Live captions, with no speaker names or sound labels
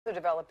further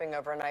developing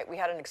overnight. We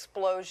had an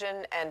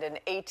explosion and an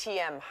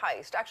ATM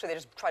heist. Actually, they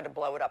just tried to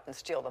blow it up and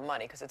steal the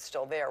money because it's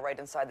still there right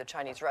inside the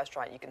Chinese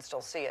restaurant. You can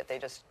still see it. They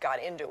just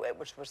got into it,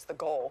 which was the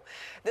goal.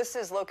 This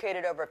is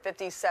located over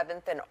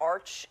 57th and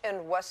Arch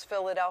in West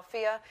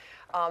Philadelphia.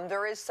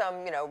 There is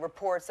some,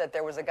 reports that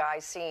there was a guy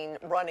seen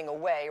running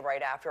away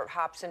right after. It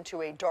hops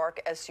into a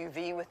dark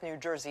SUV with New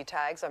Jersey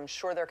tags. I'm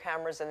sure there are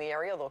cameras in the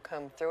area. They'll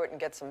comb through it and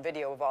get some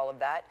video of all of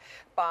that.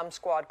 Bomb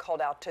squad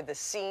called out to the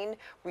scene.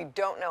 We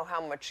don't know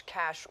how much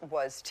cash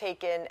was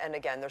taken. And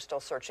again, they're still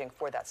searching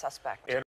for that suspect.